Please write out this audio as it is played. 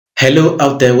Hello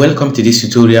out there, welcome to this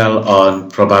tutorial on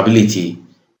probability.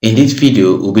 In this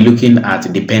video, we'll be looking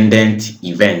at dependent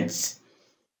events.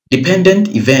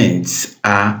 Dependent events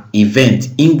are events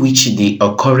in which the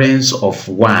occurrence of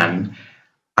one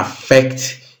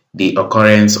affects the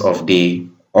occurrence of the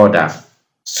other.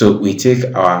 So we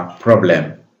take our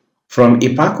problem. From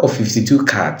a pack of 52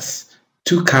 cards,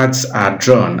 two cards are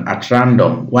drawn at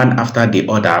random, one after the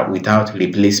other without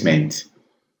replacement.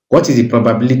 What is the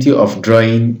probability of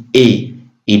drawing A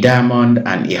diamond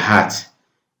and a heart,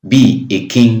 B, a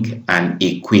king and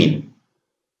a queen?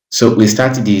 So we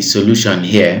start the solution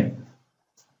here.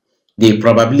 The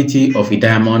probability of a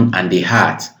diamond and a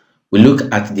heart, we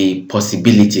look at the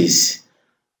possibilities.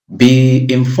 Be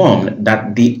informed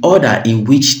that the order in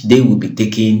which they will be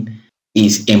taken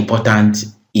is important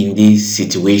in this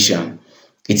situation.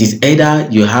 It is either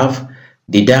you have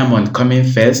the diamond coming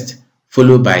first,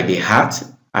 followed by the heart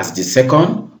as the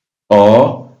second,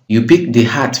 or you pick the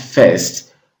heart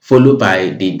first followed by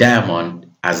the diamond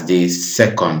as the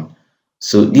second.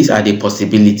 So these are the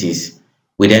possibilities.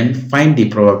 We then find the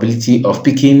probability of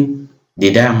picking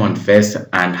the diamond first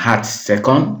and heart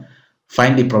second,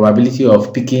 find the probability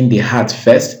of picking the heart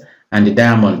first and the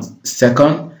diamond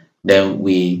second, then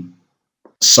we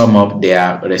sum up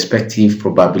their respective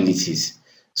probabilities.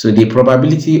 So the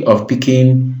probability of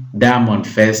picking diamond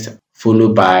first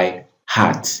followed by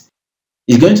heart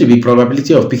is going to be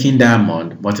probability of picking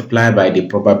diamond multiplied by the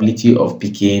probability of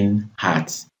picking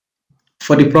heart.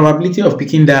 For the probability of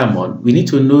picking diamond, we need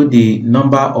to know the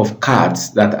number of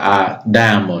cards that are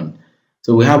diamond.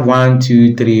 So we have 1,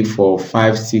 2, 3, 4,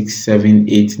 5, 6, 7,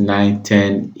 8, 9,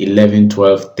 10, 11,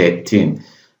 12, 13.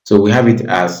 So we have it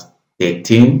as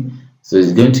 13. So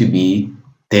it's going to be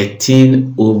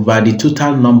 13 over the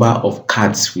total number of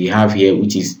cards we have here,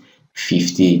 which is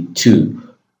 52.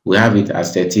 We have it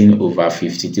as 13 over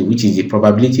 52, which is the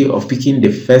probability of picking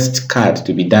the first card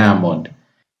to be diamond.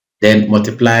 Then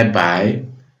multiplied by,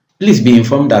 please be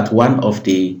informed that one of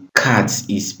the cards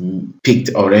is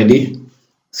picked already.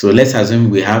 So let's assume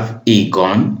we have a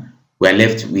gone. We're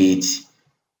left with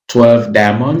 12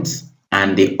 diamonds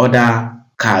and the other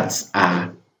cards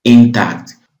are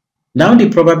intact. Now the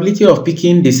probability of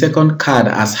picking the second card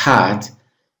as heart,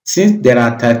 since there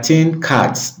are 13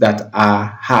 cards that are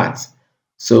heart,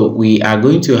 so we are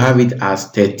going to have it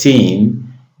as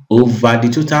 13 over the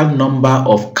total number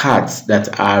of cards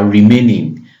that are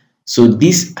remaining. So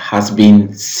this has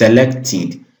been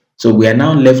selected. So we are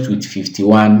now left with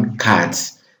 51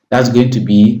 cards. That's going to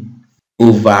be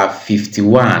over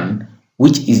 51,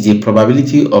 which is the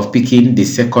probability of picking the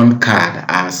second card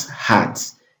as heart.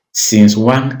 Since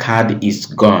one card is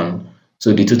gone,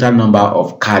 so the total number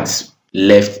of cards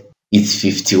left is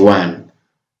 51.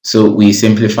 So we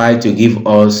simplify to give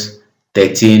us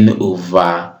 13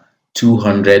 over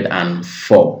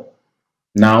 204.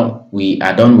 Now we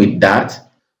are done with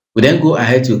that. We then go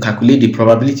ahead to calculate the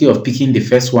probability of picking the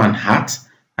first one heart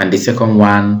and the second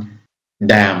one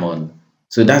diamond.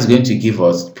 So that's going to give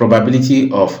us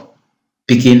probability of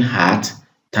picking heart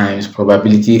times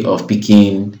probability of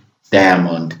picking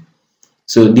diamond.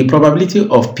 So the probability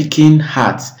of picking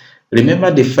heart,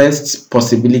 remember the first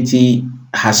possibility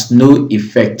has no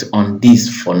effect on this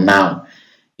for now.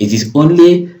 It is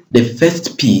only the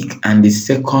first pick and the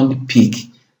second pick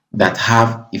that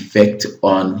have effect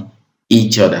on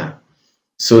each other.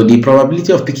 So the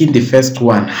probability of picking the first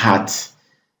one heart,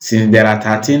 since there are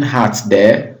 13 hearts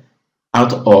there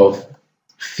out of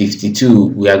 52,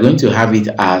 we are going to have it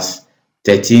as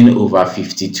 13 over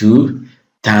 52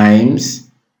 times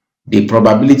the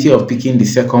probability of picking the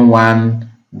second one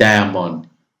diamond.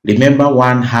 Remember,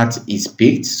 one heart is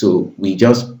picked, so we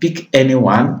just pick any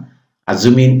one,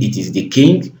 assuming it is the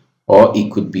king, or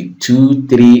it could be 2,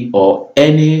 3, or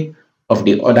any of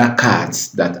the other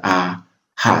cards that are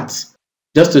hearts.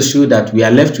 Just to show that we are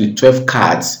left with 12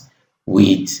 cards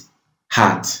with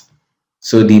heart.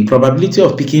 So the probability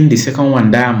of picking the second one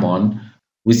diamond,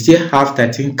 we still have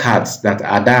 13 cards that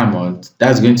are diamond.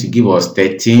 That's going to give us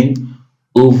 13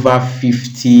 over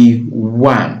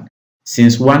 51.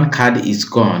 Since one card is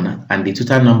gone and the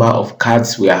total number of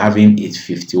cards we are having is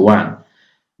 51,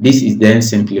 this is then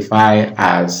simplified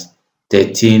as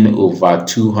 13 over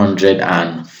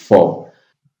 204.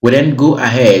 We then go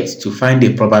ahead to find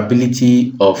the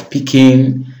probability of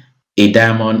picking a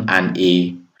diamond and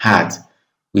a heart.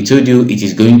 We told you it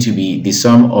is going to be the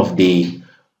sum of the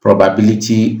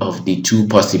probability of the two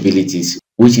possibilities,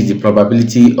 which is the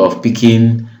probability of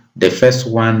picking the first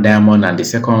one diamond and the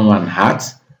second one heart,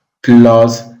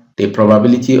 plus the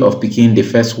probability of picking the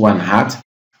first one heart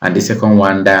and the second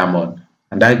one diamond.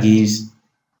 And that gives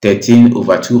 13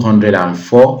 over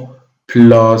 204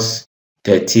 plus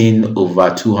 13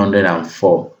 over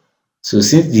 204. So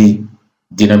since the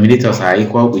denominators are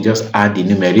equal, we just add the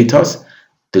numerators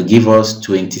to give us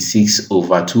 26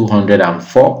 over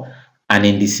 204. And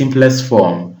in the simplest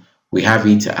form, we have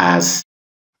it as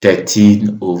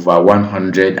 13 over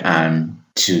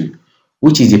 102,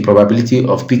 which is the probability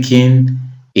of picking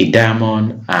a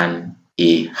diamond and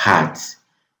a heart.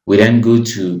 We then go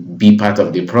to B part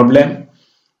of the problem.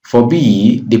 For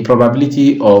B, the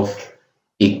probability of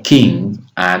a king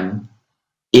and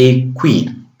a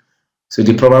queen. So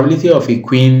the probability of a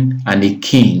queen and a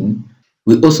king,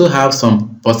 we also have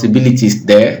some possibilities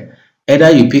there.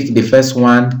 Either you pick the first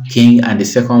one king and the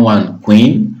second one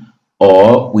queen,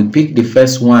 or we pick the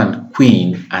first one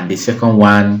queen and the second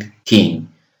one king.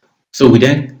 So we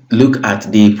then look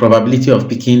at the probability of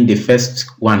picking the first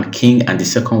one king and the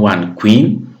second one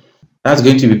queen. That's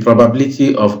going to be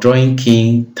probability of drawing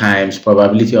king times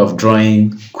probability of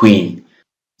drawing queen.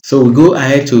 So we go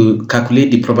ahead to calculate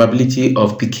the probability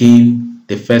of picking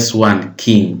the first one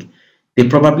king. The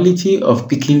probability of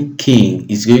picking king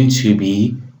is going to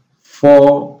be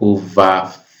 4 over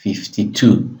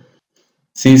 52.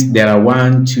 Since there are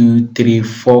 1, 2, 3,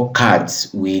 4 cards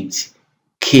with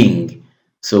king,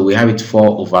 so we have it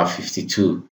 4 over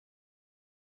 52.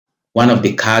 One of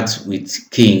the cards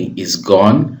with king is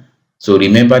gone. So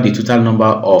remember, the total number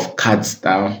of cards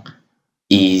now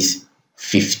is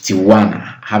 51,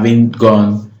 having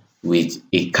gone with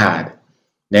a card.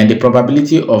 Then the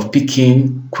probability of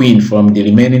picking queen from the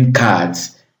remaining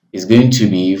cards is going to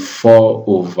be 4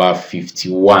 over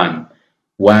 51.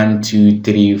 1, 2,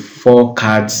 3, 4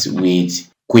 cards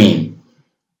with queen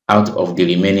out of the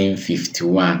remaining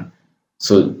 51.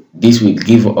 So this will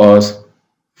give us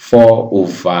 4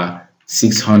 over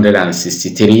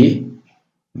 663.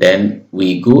 Then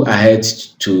we go ahead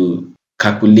to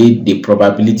calculate the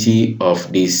probability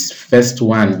of this first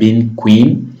one being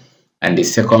queen and the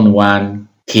second one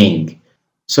king,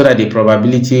 so that the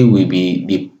probability will be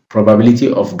the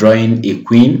probability of drawing a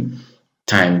queen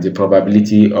times the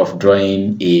probability of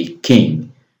drawing a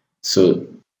king. So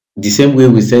the same way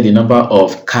we said the number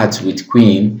of cards with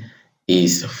queen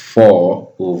is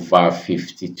 4 over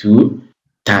 52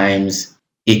 times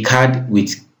a card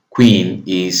with queen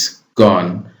is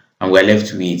gone, and we're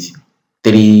left with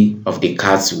 3 of the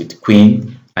cards with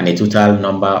queen and a total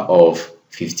number of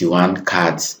 51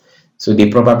 cards. So the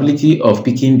probability of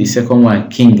picking the second one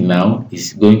king now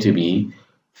is going to be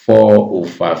 4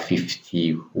 over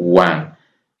 51.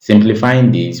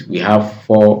 Simplifying this, we have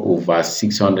 4 over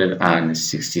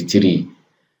 663.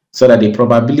 So that the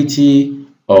probability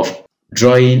of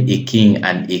drawing a king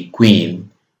and a queen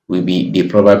will be the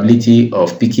probability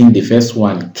of picking the first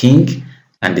one king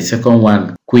and the second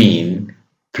one queen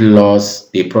plus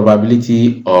the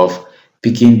probability of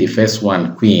picking the first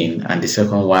one queen and the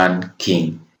second one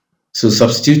king. So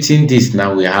substituting this,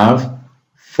 now we have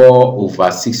 4 over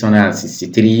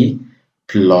 663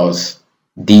 plus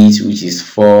this, which is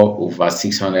 4 over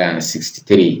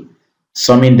 663.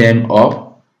 Summing them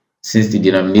up, since the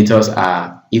denominators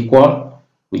are equal,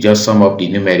 we just sum up the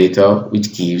numerator,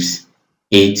 which gives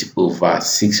 8 over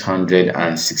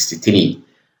 663.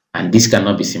 And this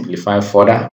cannot be simplified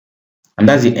further. And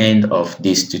that's the end of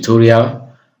this tutorial.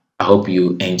 I hope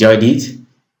you enjoyed it.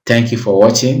 Thank you for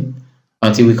watching.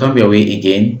 Until we come your way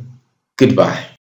again, goodbye.